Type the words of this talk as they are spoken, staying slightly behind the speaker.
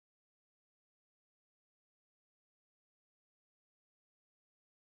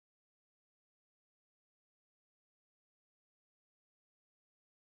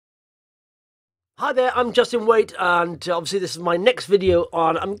Hi there, I'm Justin Waite, and obviously this is my next video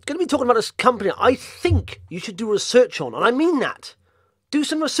on, I'm going to be talking about this company I think you should do research on, and I mean that. Do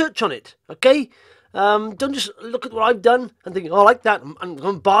some research on it, okay? Don't just look at what I've done and think, oh, I like that, I'm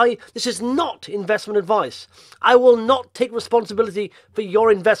going to buy. This is not investment advice. I will not take responsibility for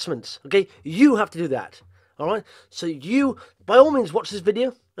your investments, okay? You have to do that, all right? So you, by all means, watch this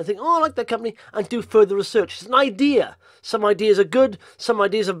video and think, oh, I like that company, and do further research. It's an idea. Some ideas are good, some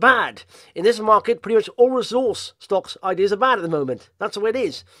ideas are bad. In this market, pretty much all resource stocks ideas are bad at the moment. That's the way it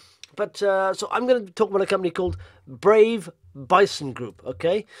is. But, so I'm going to talk about a company called Bison Group,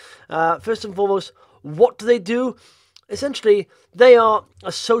 okay? First and foremost, what do? Essentially, they are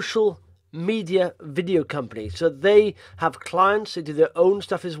a social media video company. So they have clients, they do their own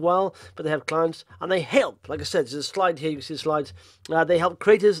stuff as well, but they have clients and they help, like I said, there's a slide here, you can see the slides, they help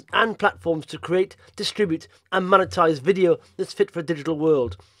creators and platforms to create, distribute and monetize video that's fit for a digital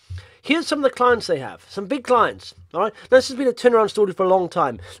world. Here's some of the clients they have, some big clients, all right? Now, this has been a turnaround story for a long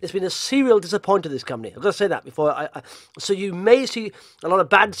time. It's been a serial disappointer, this company. I've got to say that before. So you may see a lot of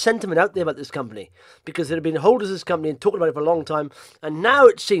bad sentiment out there about this company because there have been holders of this company and talking about it for a long time. And now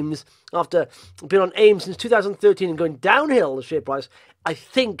it seems, after being on AIM since 2013 and going downhill, the share price, I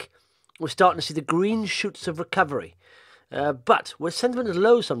think we're starting to see the green shoots of recovery. But where sentiment is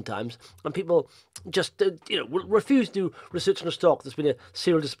low sometimes, and people just will refuse to do research on a stock that's been a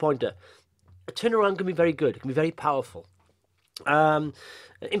serial disappointer, a turnaround can be very good. It can be very powerful. In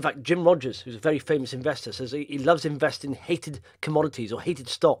fact, Jim Rogers, who's a very famous investor, says he loves investing in hated commodities or hated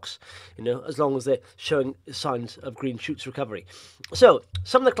stocks, as long as they're showing signs of green shoots recovery. So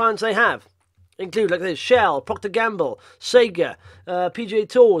some of the clients they have include, like this, Shell, Procter & Gamble, Sega, PGA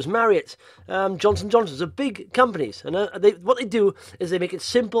Tours, Marriott, Johnson & Johnson. So big companies. And what they do is they make it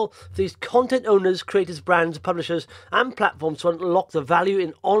simple for these content owners, creators, brands, publishers, and platforms to unlock the value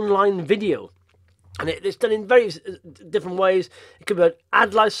in online video. And it's done in very different ways. It could be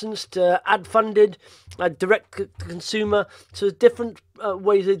ad licensed, ad funded, direct to consumer. So there's different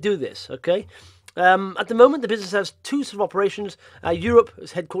ways they do this, okay? At the moment, the business has two sort of operations. Europe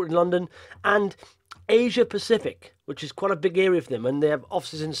is headquartered in London, and Asia Pacific, which is quite a big area for them, and they have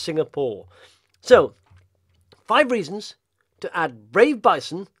offices in Singapore. So, 5 reasons to add Brave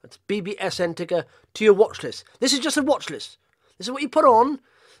Bison, that's BBSN ticker, to your watch list. This is just a watch list. This is what you put on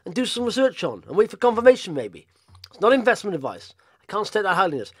and do some research on, and wait for confirmation maybe. It's not investment advice. I can't state that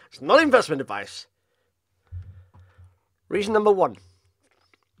highly. It's not investment advice. Reason number 1.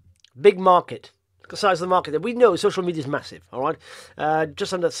 Big market. The size of the market. We know social media is massive, all right?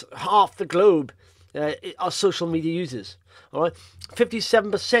 Just under half the globe are social media users, all right?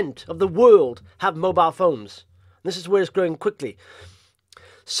 57% of the world have mobile phones. This is where it's growing quickly.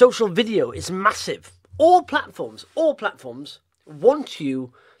 Social video is massive. All platforms want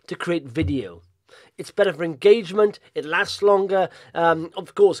you to create video. It's better for engagement. It lasts longer.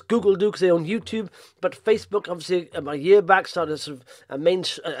 Of course, Google do because they own YouTube, but Facebook, obviously, about a year back, started sort of a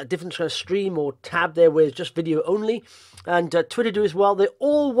different kind of stream or tab there where it's just video only, and Twitter do as well. They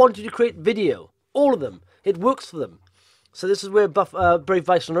all want you to create video, all of them. It works for them. So this is where Brave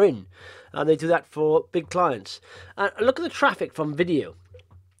Bison are in, and they do that for big clients. Look at the traffic from video.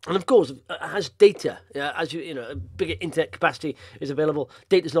 And of course, it has data. As a bigger internet capacity is available,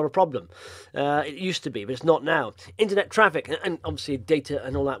 data is not a problem. It used to be, but it's not now. Internet traffic, and obviously data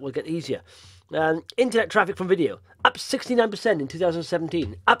and all that will get easier. Internet traffic from video, up 69% in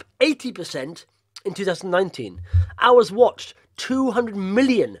 2017, up 80% in 2019. Hours watched, 200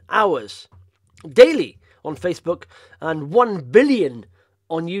 million hours daily on Facebook, and 1 billion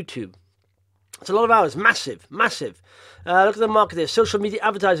on YouTube. It's a lot of hours, massive, massive. Look at the market there. Social media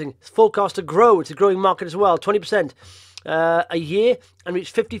advertising is forecast to grow. It's a growing market as well, 20% a year, and reach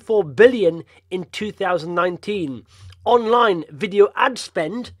 54 billion in 2019. Online video ad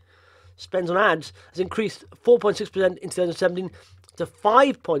spends on ads, has increased 4.6% in 2017 to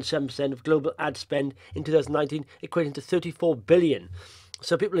 5.7% of global ad spend in 2019, equating to 34 billion.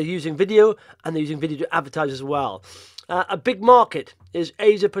 So people are using video, and they're using video to advertise as well. A big market is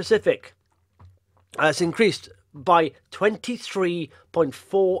Asia Pacific. It's increased by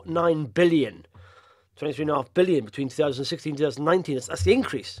 23.49 billion. 23.5 billion between 2016 and 2019. That's the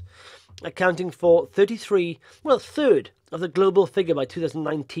increase, accounting for a third of the global figure by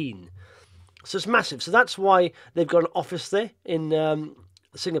 2019. So it's massive. So that's why they've got an office there in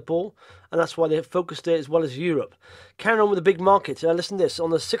Singapore, and that's why they're focused there as well as Europe. Carrying on with the big market. Listen to this. On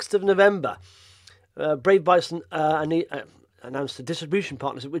the 6th of November, Brave Bison announced a distribution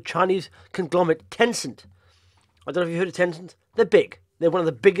partnership with Chinese conglomerate Tencent. I don't know if you've heard of Tencent. They're big. They're one of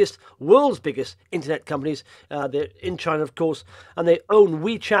the biggest, world's biggest internet companies. They're in China, of course, and they own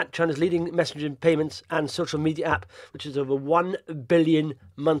WeChat, China's leading messaging payments and social media app, which is over 1 billion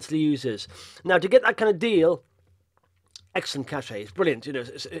monthly users. Now, to get that kind of deal, excellent cachet. It's brilliant.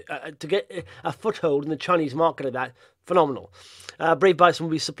 To get a foothold in the Chinese market of that, phenomenal. Bison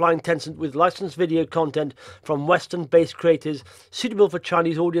will be supplying Tencent with licensed video content from Western-based creators suitable for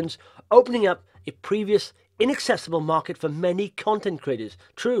Chinese audience, opening up a previous inaccessible market for many content creators.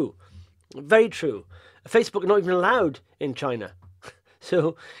 True. Very true. Facebook are not even allowed in China.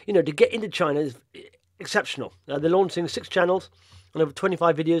 So, to get into China is exceptional. They're launching 6 channels and over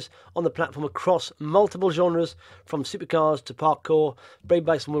 25 videos on the platform across multiple genres, from supercars to parkour.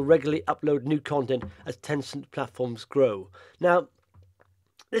 Bison will regularly upload new content as Tencent platforms grow. Now,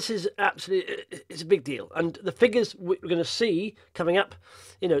 this is absolutely, it's a big deal. And the figures we're going to see coming up,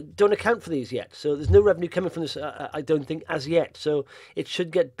 don't account for these yet. So there's no revenue coming from this, I don't think, as yet. So it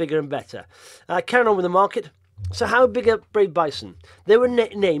should get bigger and better. Carrying on with the market. So how big are Bison? They were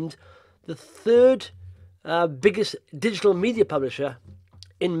named the 3rd biggest digital media publisher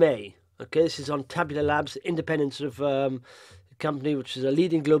in May. Okay, this is on Tabula Labs, independent sort of company, which is a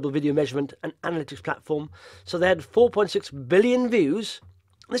leading global video measurement and analytics platform. So they had 4.6 billion views.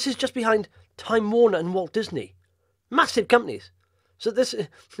 This is just behind Time Warner and Walt Disney. Massive companies. So this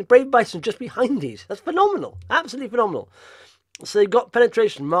Bison just behind these. That's phenomenal. Absolutely phenomenal. So they've got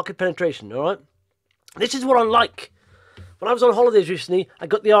penetration, market penetration, all right? This is what I like. When I was on holidays recently, I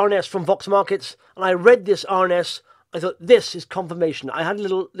got the RNS from Vox Markets, and I read this RNS. I thought, this is confirmation. I had a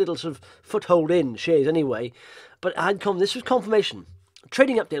little sort of foothold in shares anyway, but this was confirmation.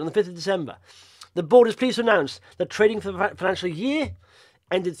 Trading update on the 5th of December. The board is pleased to announce that trading for the financial year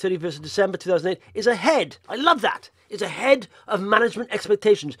ended 31st of December 2008, is ahead. I love that. It's ahead of management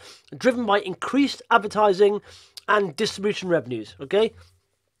expectations, driven by increased advertising and distribution revenues. Okay?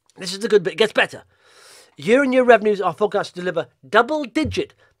 This is the good bit. It gets better. Year-on-year revenues are forecast to deliver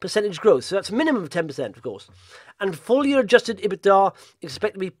double-digit percentage growth. So that's a minimum of 10%, of course. And full-year adjusted EBITDA is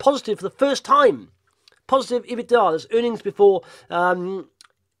expected to be positive for the first time. Positive EBITDA. That's earnings before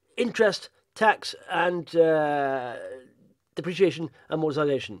interest, tax, and depreciation and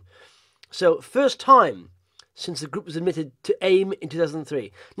amortization. So first time since the group was admitted to AIM in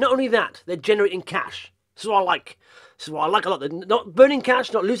 2003. Not only that, they're generating cash. This is what I like. This is what I like a lot. They're not burning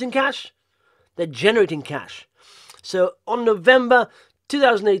cash, not losing cash. They're generating cash. So on November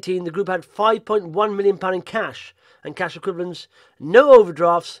 2018, the group had £5.1 million in cash and cash equivalents, no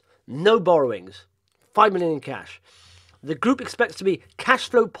overdrafts, no borrowings. £5 million in cash. The group expects to be cash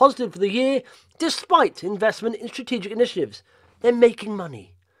flow positive for the year, despite investment in strategic initiatives. They're making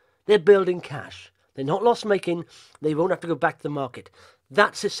money. They're building cash. They're not loss-making. They won't have to go back to the market.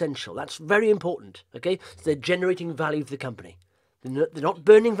 That's essential. That's very important. Okay, so they're generating value for the company. They're not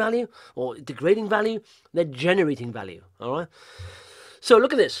burning value or degrading value. They're generating value. All right. So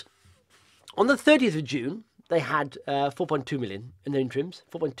look at this. On the 30th of June, they had 4.2 million in their interims,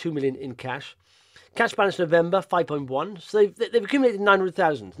 4.2 million in cash. Cash balance November, 5.1. So they've accumulated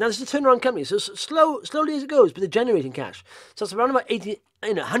 900,000. Now, this is a turnaround company, so slowly as it goes, but they're generating cash. So it's around about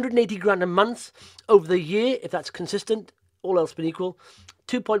 180 grand a month over the year, if that's consistent, all else being equal.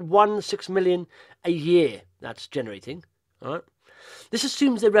 2.16 million a year that's generating. All right. This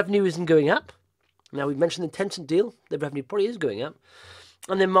assumes their revenue isn't going up. Now, we've mentioned the Tencent deal. Their revenue probably is going up.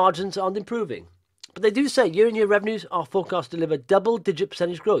 And their margins aren't improving. But they do say year-on-year revenues are forecast to deliver double-digit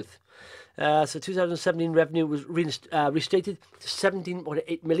percentage growth. So 2017 revenue was restated to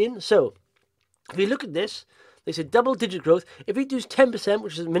 17.8 million. So if you look at this, they said double-digit growth. If we do 10%,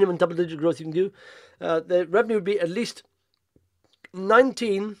 which is the minimum double-digit growth you can do, the revenue would be at least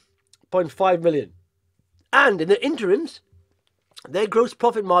 19.5 million. And in the interims, their gross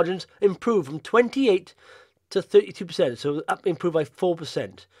profit margins improved from 28 to 32%. So improved by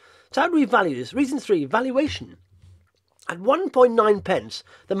 4%. So how do we value this? Reason 3, valuation. At 1.9 pence,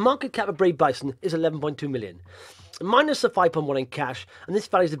 the market cap of Bison is 11.2 million. Minus the 5.1 in cash, and this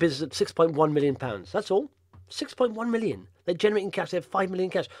values the business at 6.1 million pounds. That's all. 6.1 million. They're generating cash. They have 5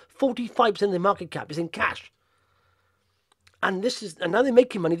 million cash. 45% of their market cap is in cash. And now they're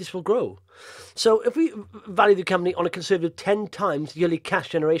making money. This will grow. So if we value the company on a conservative 10 times yearly cash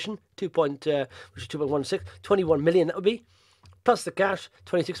generation, which is 2.16, 21 million that would be, plus the cash,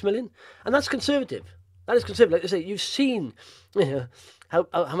 26 million, and that's conservative. That is conservative. Like I say, you've seen how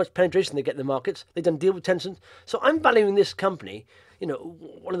much penetration they get in the markets. They've done a deal with Tencent. So I'm valuing this company,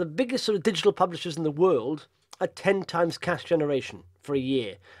 one of the biggest sort of digital publishers in the world, at 10 times cash generation for a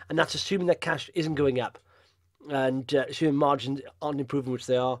year. And that's assuming that cash isn't going up. And assuming margins aren't improving, which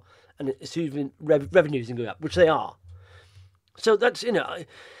they are, and assuming revenues isn't going up, which they are. So that's,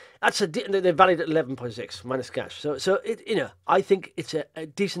 they're valued at 11.6 minus cash. So I think it's a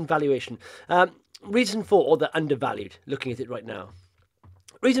decent valuation. Reason 4, or they're undervalued, looking at it right now.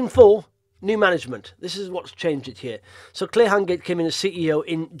 Reason 4, new management. This is what's changed it here. So Claire Hungate came in as CEO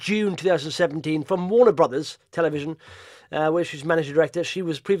in June 2017 from Warner Brothers Television, where she was managing director. She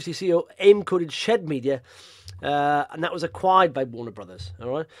was previously CEO of AIM-coded Shed Media, and that was acquired by Warner Brothers. All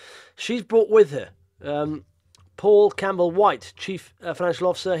right, she's brought with her Paul Campbell Waite, Chief Financial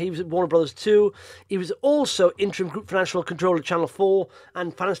Officer. He was at Warner Brothers too. He was also Interim Group Financial Controller at Channel 4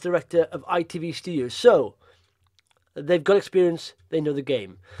 and Finance Director of ITV Studios. So they've got experience, they know the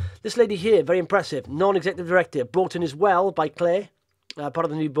game. This lady here, very impressive, non-executive director, brought in as well by Claire, part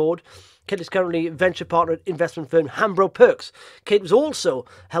of the new board. Kate is currently venture partner at investment firm Hambro Perks. Kate was also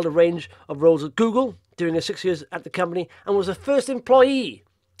held a range of roles at Google during her 6 years at the company and was the first employee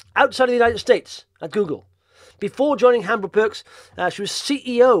outside of the United States at Google. Before joining Hambro Perks, she was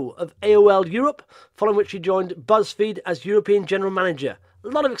CEO of AOL Europe, following which she joined BuzzFeed as European General Manager. A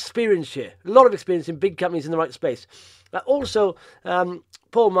lot of experience here, a lot of experience in big companies in the right space. Also,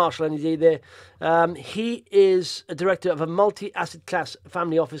 Paul Marshall, NED there, he is a director of a multi-asset class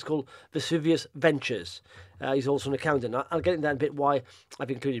family office called Vesuvius Ventures. He's also an accountant. I'll get into that in a bit why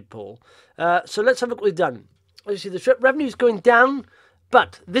I've included Paul. So let's have a look what they've done. As you see, the revenue is going down,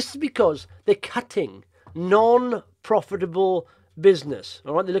 but this is because they're cutting non-profitable business.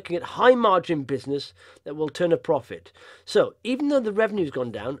 All right, they're looking at high-margin business that will turn a profit. So even though the revenue's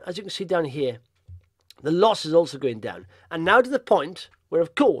gone down, as you can see down here, the loss is also going down. And now to the point where,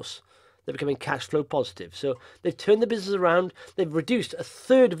 of course, they're becoming cash flow positive. So they've turned the business around. They've reduced a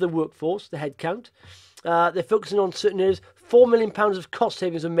third of the workforce, the headcount. They're focusing on certain areas. £4 million of cost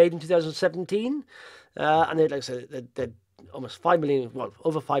savings were made in 2017. And they're, like I said, they're almost 5 million, well,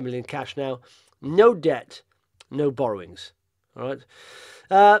 over 5 million cash now. No debt, no borrowings. All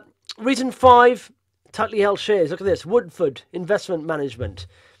right. Reason 5, tightly held shares. Look at this. Woodford Investment Management.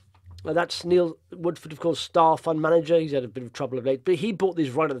 That's Neil Woodford, of course, star fund manager. He's had a bit of trouble of late, but he bought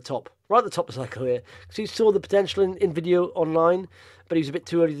these right at the top of the cycle here. Because he saw the potential in video online, but he was a bit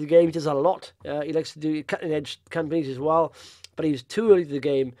too early to the game. He does that a lot. He likes to do cutting-edge companies as well, but he was too early to the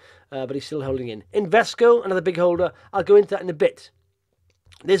game, but he's still holding in. Invesco, another big holder. I'll go into that in a bit.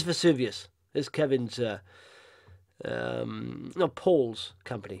 There's Vesuvius. There's Kevin's, Paul's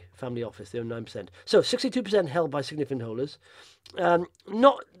company, family office. They own 9%. So 62% held by significant holders.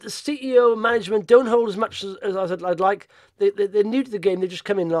 Not the CEO management don't hold as much as I'd like. They're new to the game. They just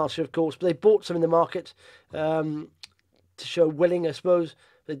come in last year, of course, but they bought some in the market to show willing, I suppose.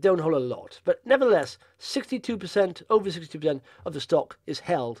 They don't hold a lot. But nevertheless, 62%, over 62% of the stock is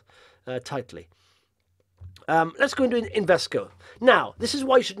held tightly. Let's go into Invesco. Now, this is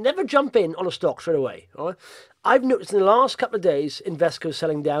why you should never jump in on a stock straight away. All right? I've noticed in the last couple of days, Invesco's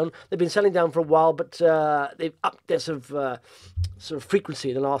selling down. They've been selling down for a while, but they've upped their sort of frequency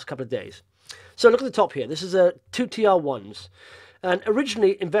in the last couple of days. So look at the top here. This is a 2 TR1s. And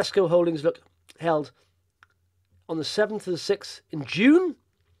originally, Invesco holdings held on the 7th to the 6th in June.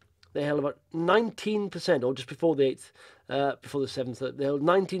 They held about 19%, or just before the 8th, before the 7th. They held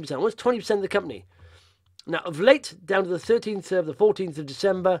 19%, almost 20% of the company. Now, of late, down to the 13th of the 14th of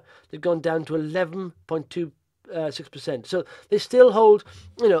December, they've gone down to 11.26%. So they still hold,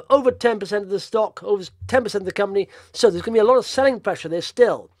 over 10% of the stock, over 10% of the company. So there's going to be a lot of selling pressure there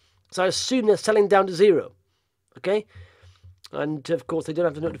still. So I assume they're selling down to zero. Okay? And, of course, they don't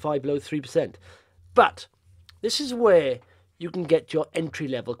have to notify below 3%. But this is where you can get your entry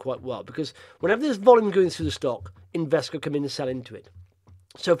level quite well. Because whenever there's volume going through the stock, Invesco come in and sell into it.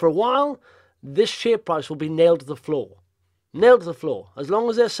 So for a while, this share price will be nailed to the floor. Nailed to the floor. As long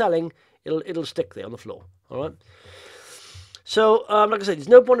as they're selling, it'll stick there on the floor. All right? So, like I said, there's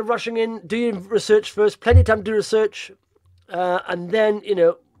no point of rushing in. Do your research first. Plenty of time to do research. And then,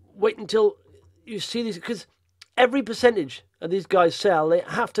 wait until you see these. Because every percentage of these guys sell, they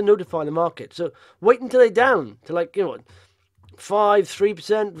have to notify the market. So, wait until they're down to 5%,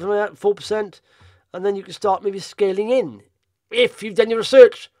 3%, 4%. And then you can start maybe scaling in. If you've done your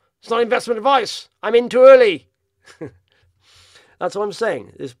research. It's not investment advice. I'm in too early. That's what I'm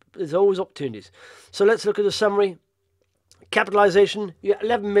saying. There's always opportunities. So let's look at the summary. Capitalisation, you get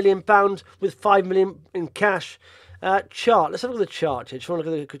 £11 million with 5 million in cash. Chart. Let's have a look at the chart here. Just want to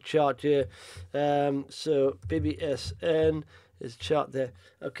look at a good chart here. So Bbsn is a chart there.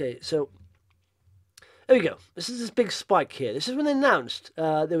 Okay, so there we go. This is this big spike here. This is when they announced they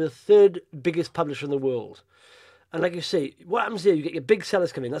were the 3rd biggest publisher in the world. And like you see, what happens here, you get your big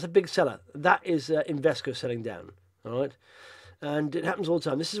sellers coming in. That's a big seller. That is Invesco selling down. All right? And it happens all the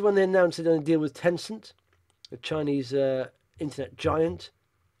time. This is when they announced they're going to deal with Tencent, a Chinese internet giant.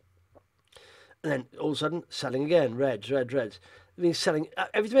 And then all of a sudden, selling again, reds. It means selling.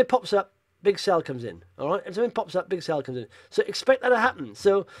 Every time it pops up, big sell comes in. All right, every time it pops up, big sell comes in. So expect that to happen.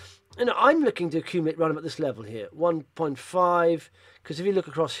 So, I'm looking to accumulate around about this level here, 1.5. Because if you look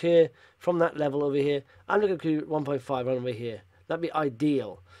across here, from that level over here, I'm looking to 1.5 around over here. That'd be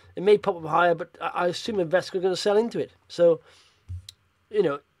ideal. It may pop up higher, but I assume investors are going to sell into it. So,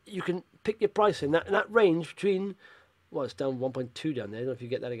 you can pick your price in that range between. Well, it's down 1.2 down there. I don't know if you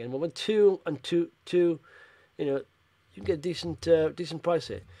get that again. 1.2 and 2. You can get a decent price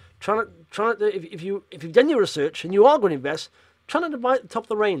here. Try not to, if you've done your research and you are going to invest, try not to buy at the top of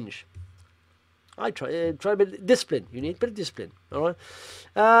the range. I try a bit of discipline. You need a bit of discipline. All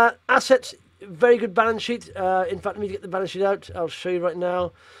right. Assets, very good balance sheet. In fact, let me get the balance sheet out. I'll show you right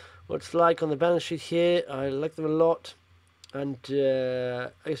now what it's like on the balance sheet here. I like them a lot. And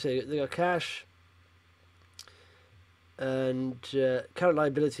like I say, they got cash. And current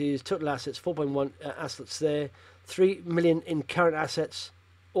liabilities, total assets, 4.1 assets there, 3 million in current assets,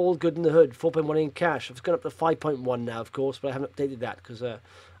 all good in the hood, 4.1 in cash. I've gone up to 5.1 now, of course, but I haven't updated that because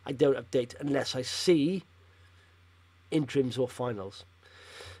I don't update unless I see interims or finals.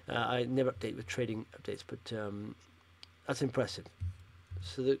 I never update with trading updates, but that's impressive.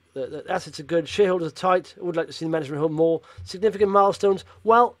 So the assets are good, shareholders are tight. I would like to see the management hold more significant milestones.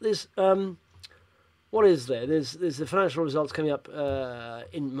 Well, there's what is there? There's the financial results coming up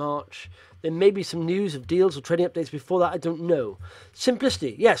in March. There may be some news of deals or trading updates before that. I don't know.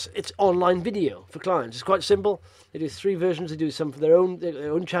 Simplicity. Yes, it's online video for clients. It's quite simple. They do 3 versions. They do some for their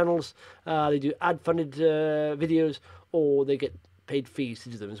own channels. They do ad-funded videos, or they get paid fees to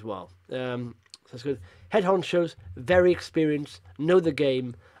do them as well. So that's good. Head honchos, very experienced, know the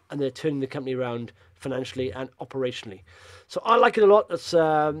game, and they're turning the company around financially and operationally. So I like it a lot. That's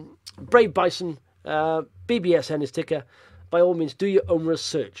Brave Bison. Bbsn is ticker. By all means, do your own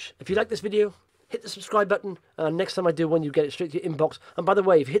research. If you like this video, hit the subscribe button. Next time I do one, you get it straight to your inbox. And by the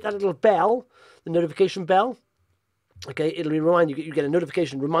way, if you hit that little bell, the notification bell, okay, it'll remind you. You get a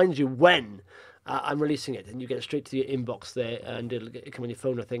notification, reminds you when I'm releasing it, and you get it straight to your inbox there, and it'll come on your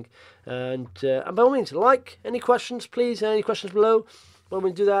phone, I think. And by all means, like. Any questions, please? Any questions below? Well,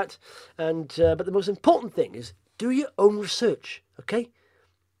 we'll do that. And but the most important thing is do your own research. Okay,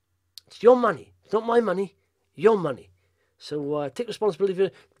 it's your money. It's not my money. Your money. So take responsibility for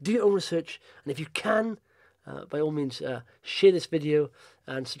it, do your own research, and if you can, by all means, share this video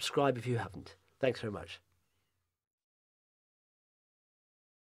and subscribe if you haven't. Thanks very much.